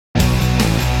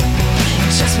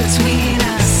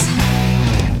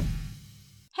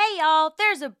y'all,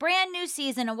 there's a brand new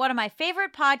season of one of my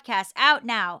favorite podcasts out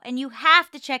now, and you have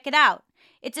to check it out.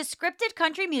 It's a scripted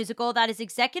country musical that is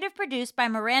executive produced by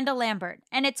Miranda Lambert,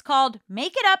 and it's called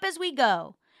Make It Up As We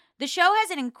Go. The show has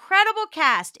an incredible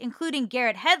cast, including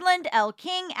Garrett Hedlund, Elle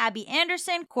King, Abby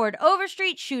Anderson, Cord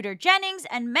Overstreet, Shooter Jennings,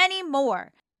 and many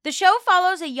more. The show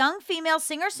follows a young female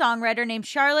singer-songwriter named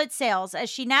Charlotte Sales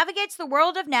as she navigates the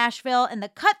world of Nashville and the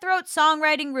cutthroat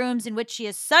songwriting rooms in which she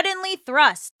is suddenly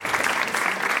thrust.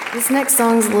 This next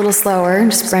song's a little slower,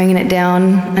 just bringing it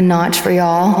down a notch for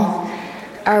y'all.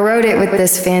 I wrote it with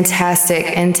this fantastic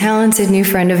and talented new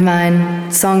friend of mine,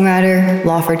 songwriter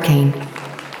Lawford Kane.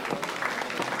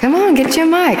 Come on, get your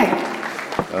mic.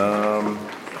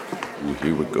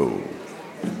 Here we go.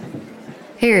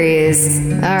 Here he is.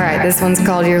 All right, this one's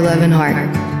called Your Loving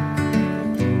Heart.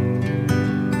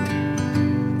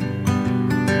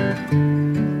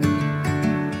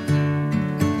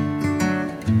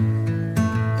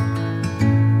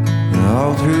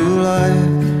 All through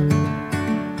life,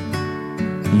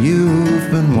 you've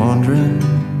been wandering.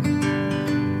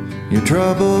 Your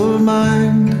troubled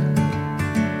mind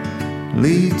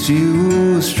leads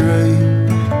you astray,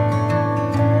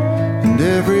 and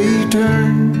every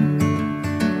turn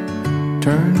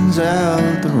turns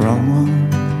out the wrong one.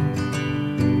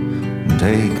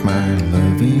 Take my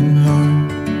loving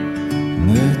heart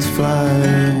and let's fly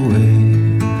away.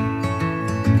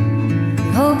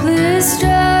 Hopeless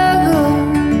struggle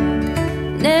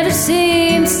never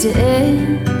seems to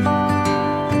end.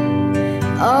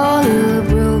 All the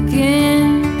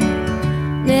broken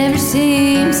never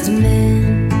seems to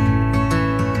mend.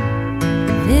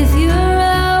 If you're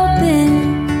open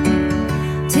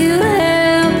to a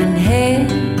helping hand,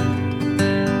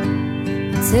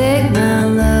 take my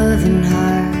loving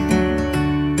heart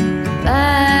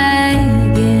back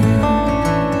again.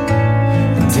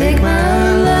 Take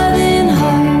my loving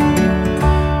heart,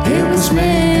 it was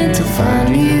meant to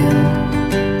find you.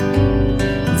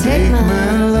 Take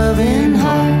my loving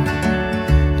heart,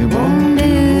 it won't do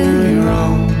you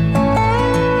wrong.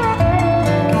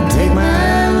 Take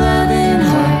my loving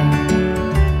heart,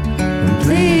 and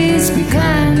please be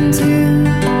kind to.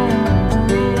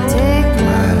 Take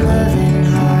my loving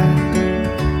heart,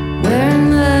 where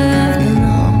love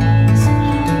belongs.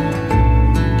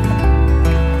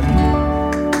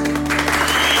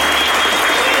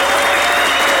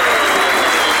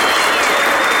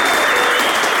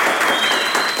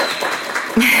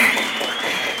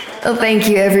 Well, thank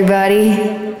you,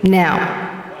 everybody. Now,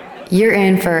 you're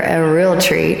in for a real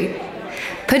treat.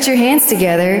 Put your hands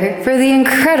together for the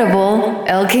incredible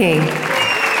Elle King.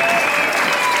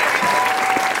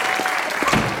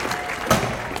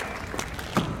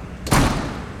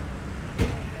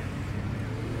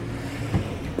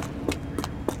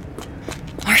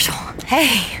 Marshall,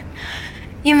 hey,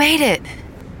 you made it.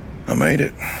 I made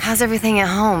it. How's everything at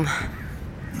home?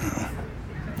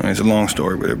 It's a long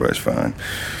story, but everybody's fine.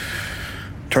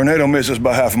 Tornado missed us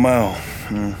by half a mile.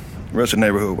 The rest of the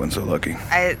neighborhood wasn't so lucky.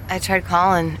 I tried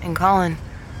calling and calling.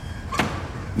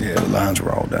 Yeah, the lines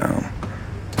were all down.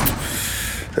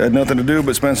 Had nothing to do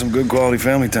but spend some good quality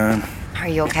family time. Are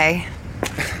you okay?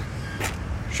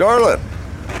 Charlotte,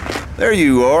 there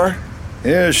you are.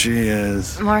 Yeah, she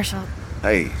is. Marshall.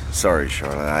 Hey, sorry,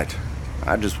 Charlotte.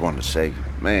 I just wanted to say,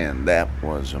 man, that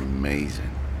was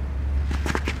amazing.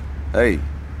 Hey,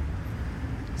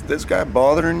 is this guy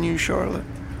bothering you, Charlotte?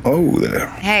 Oh, there.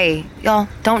 Hey, y'all,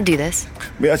 don't do this.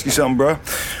 Let me ask you something, bruh.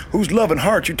 Whose loving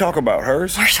heart you talk about,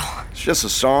 hers? Marshall. It's just a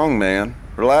song, man.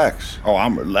 Relax. Oh,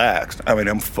 I'm relaxed.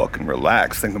 I'm fucking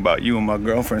relaxed thinking about you and my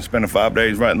girlfriend spending 5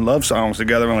 days writing love songs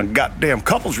together on a goddamn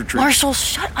couples retreat. Marshall,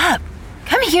 shut up.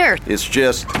 Come here. It's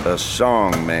just a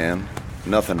song, man.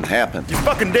 Nothing happened. You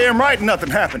fucking damn right nothing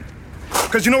happened.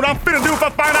 Because you know what I'm finna do if I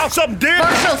find out something did?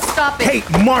 Marshall, stop it.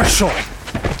 Hey, Marshall!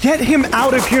 Get him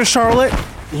out of here, Charlotte.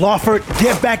 Lawford,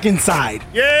 get back inside.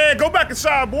 Yeah, go back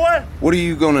inside, boy. What are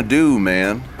you gonna do,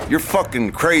 man? You're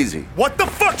fucking crazy. What the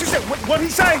fuck you said? What'd he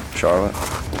say? Charlotte,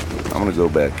 I'm gonna go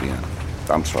back in.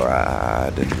 I'm sorry,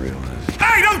 I didn't realize.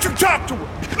 Hey, don't you talk to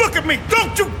her. Look at me.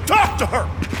 Don't you talk to her.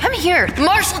 Come here.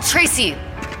 Marshall Tracy.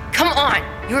 Come on.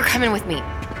 You were coming with me.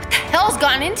 What the hell's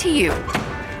gotten into you?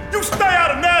 You stay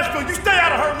out of Nashville. You stay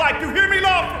out of her life. You hear me,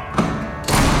 Lawford?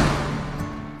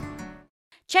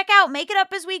 Check out Make It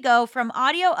Up As We Go from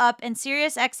Audio Up and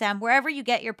SiriusXM wherever you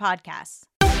get your podcasts.